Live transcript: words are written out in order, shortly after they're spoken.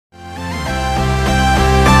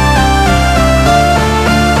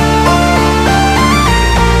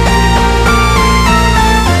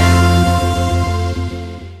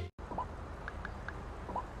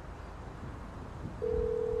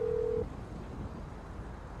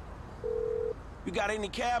You got any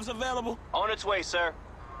cabs available? On its way, sir.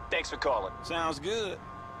 Thanks for calling. Sounds good.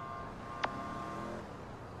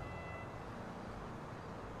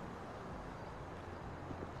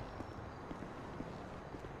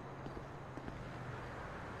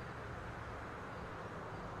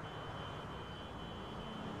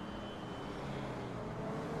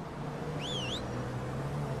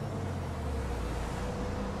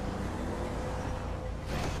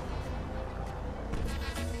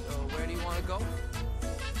 Go?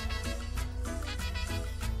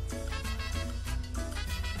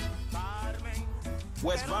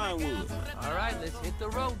 West Vinewood. All right, let's hit the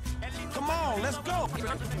road. Come on, let's go.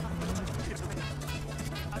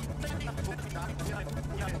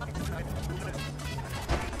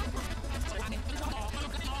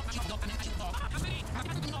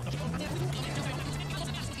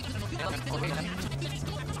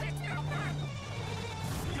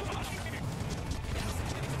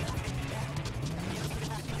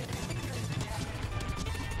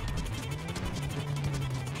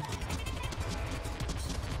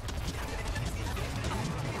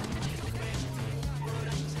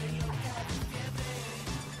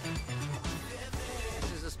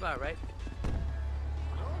 Spot, right?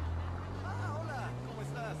 Hola, ¿cómo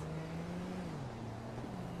estás?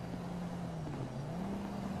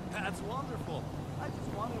 That's wonderful. I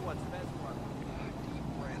just wanted what's best for me. Deep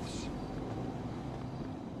breaths.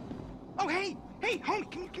 Oh, hey! Hey, homie,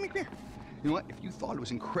 come here. You know what? If you thought it was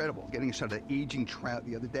incredible getting a shot of that aging trout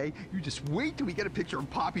the other day, you just wait till we get a picture of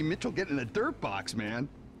Poppy Mitchell getting in a dirt box, man.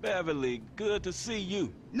 Beverly, good to see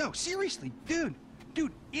you. No, seriously, dude.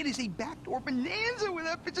 Dude, it is a backdoor bonanza where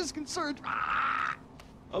that bitch is concerned. Ah!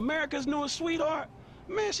 America's newest sweetheart?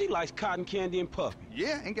 Man, she likes cotton candy and puppy.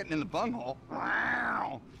 Yeah, and getting in the bunghole.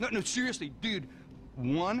 Wow. No, seriously, dude.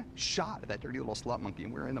 One shot of that dirty little slut monkey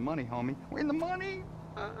and we're in the money, homie. We're in the money.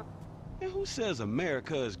 And who says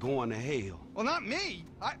America is going to hell? Well, not me.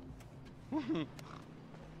 Come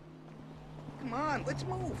on, let's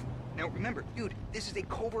move. Now, remember, dude, this is a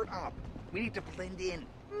covert op. We need to blend in,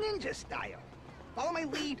 ninja style. Follow my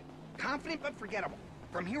lead. Confident but forgettable.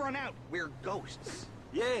 From here on out, we're ghosts.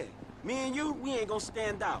 Yeah, me and you, we ain't gonna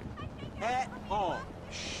stand out. At all.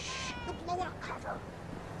 Shh, the blowout cover.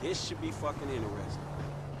 This should be fucking interesting.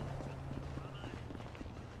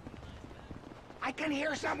 I can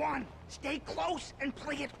hear someone. Stay close and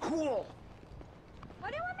play it cool.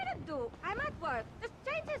 What do you want me to do? I'm at work. Just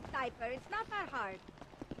change his diaper. It's not that hard.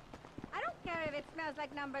 I don't care if it smells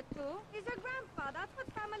like number 2. He's your grandpa. That's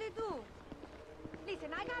what family do.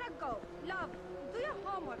 Listen, I gotta go. Love, do your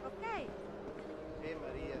homework, okay? Hey,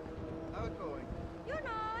 Maria. How it going? You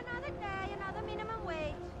know, another day, another minimum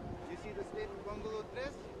wage. You see the state of Bungalow 3?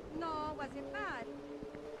 No, was it bad?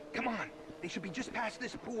 Come on. They should be just past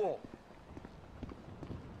this pool.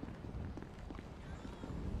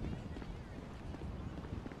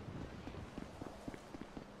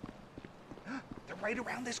 They're right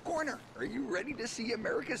around this corner. Are you ready to see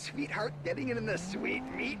America's sweetheart getting it in the sweet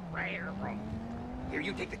meat rare room? Here,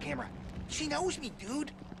 you take the camera. She knows me,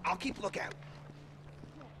 dude. I'll keep lookout.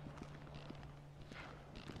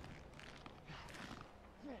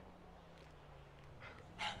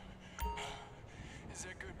 Is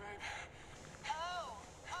that good, babe? Oh,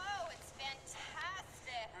 it's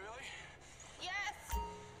fantastic. Really? Yes.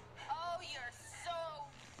 Oh, you're so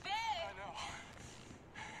big. I know.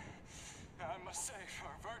 Now, I must say, for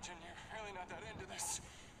a virgin, you're really not that into this.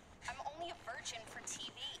 I'm only a virgin for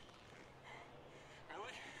TV.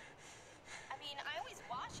 Really? I mean, I always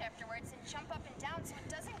wash afterwards and jump up and down, so it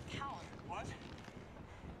doesn't count. What?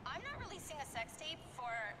 I'm not releasing a sex tape for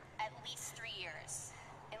at least 3 years,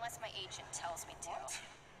 unless my agent tells me to. What?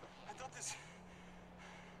 I thought this...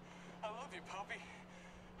 I love you, Poppy.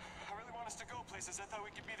 I really want us to go places. I thought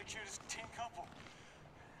we could be the cutest teen couple.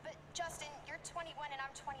 But, Justin, you're 21 and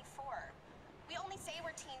I'm 24. We only say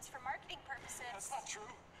we're teens for marketing purposes. That's not true.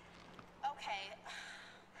 Okay.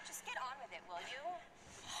 Just get on with it, will you?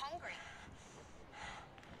 Hungry.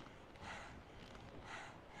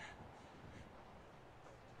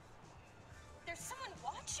 There's someone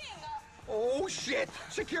watching. Oh, shit!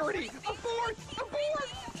 Security! Abort! Abort!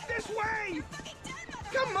 This way! You're fucking dead,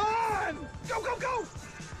 motherfucker! Come on! Go, go, go!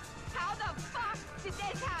 How the fuck did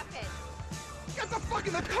this happen? Get the fuck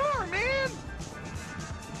in the car, man!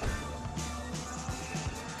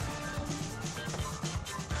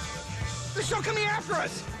 They're still coming after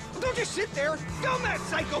us! Well, don't just sit there! Film that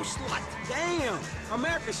psycho slut! Damn!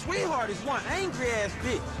 America's sweetheart is one angry-ass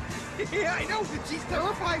bitch. Yeah, I know! She's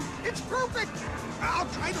terrifying! It's perfect! I'll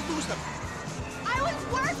try to lose them! I was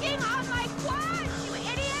working on my quad, you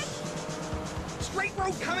idiot! Straight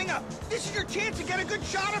road coming up! This is your chance to get a good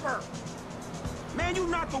shot of her! Man, you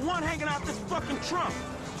not the one hanging out this fucking trunk.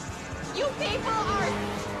 You people are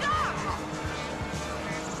stuck!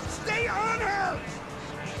 Stay on her!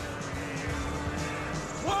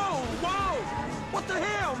 Whoa, whoa! What the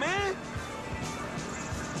hell, man?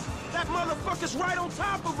 That motherfucker's right on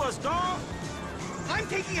top of us, dawg! I'm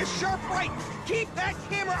taking a sharp right! Keep that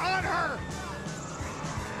camera on her!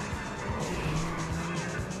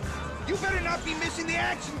 You better not be missing the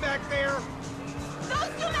action back there!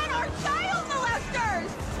 Those two men are child molesters!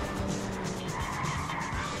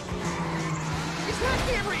 Is that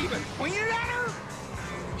camera even pointed at her?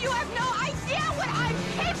 You have no idea what I'm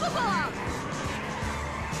capable of!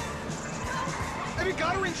 Have you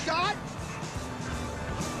got her in shot?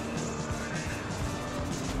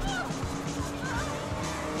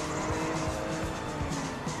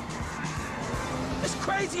 This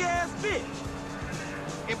crazy-ass bitch!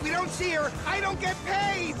 If we don't see her, I don't get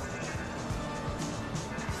paid!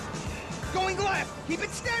 Going left! Keep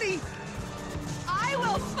it steady! I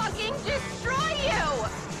will fucking destroy you!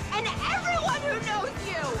 And everyone who knows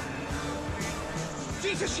you!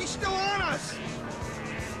 Jesus, she's still on us!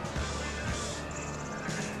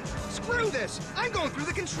 Screw this! I'm going through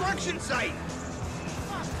the construction site!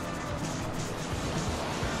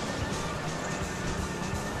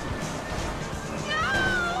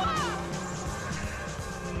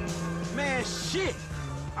 Man, shit!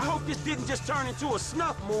 I hope this didn't just turn into a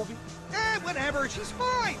snuff movie. Whatever, she's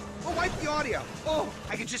fine! We'll wipe the audio. Oh,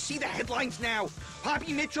 I can just see the headlines now.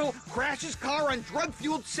 Poppy Mitchell crashes car on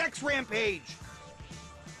drug-fueled sex rampage.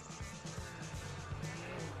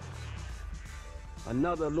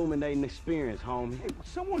 Another illuminating experience, homie. Hey, well,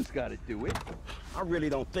 someone's got to do it. I really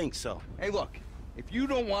don't think so. Hey, look, if you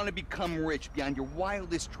don't want to become rich beyond your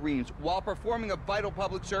wildest dreams while performing a vital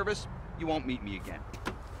public service, you won't meet me again.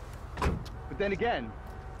 But then again,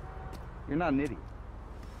 you're not an idiot.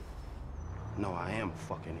 No, I am a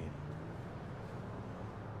fucking idiot.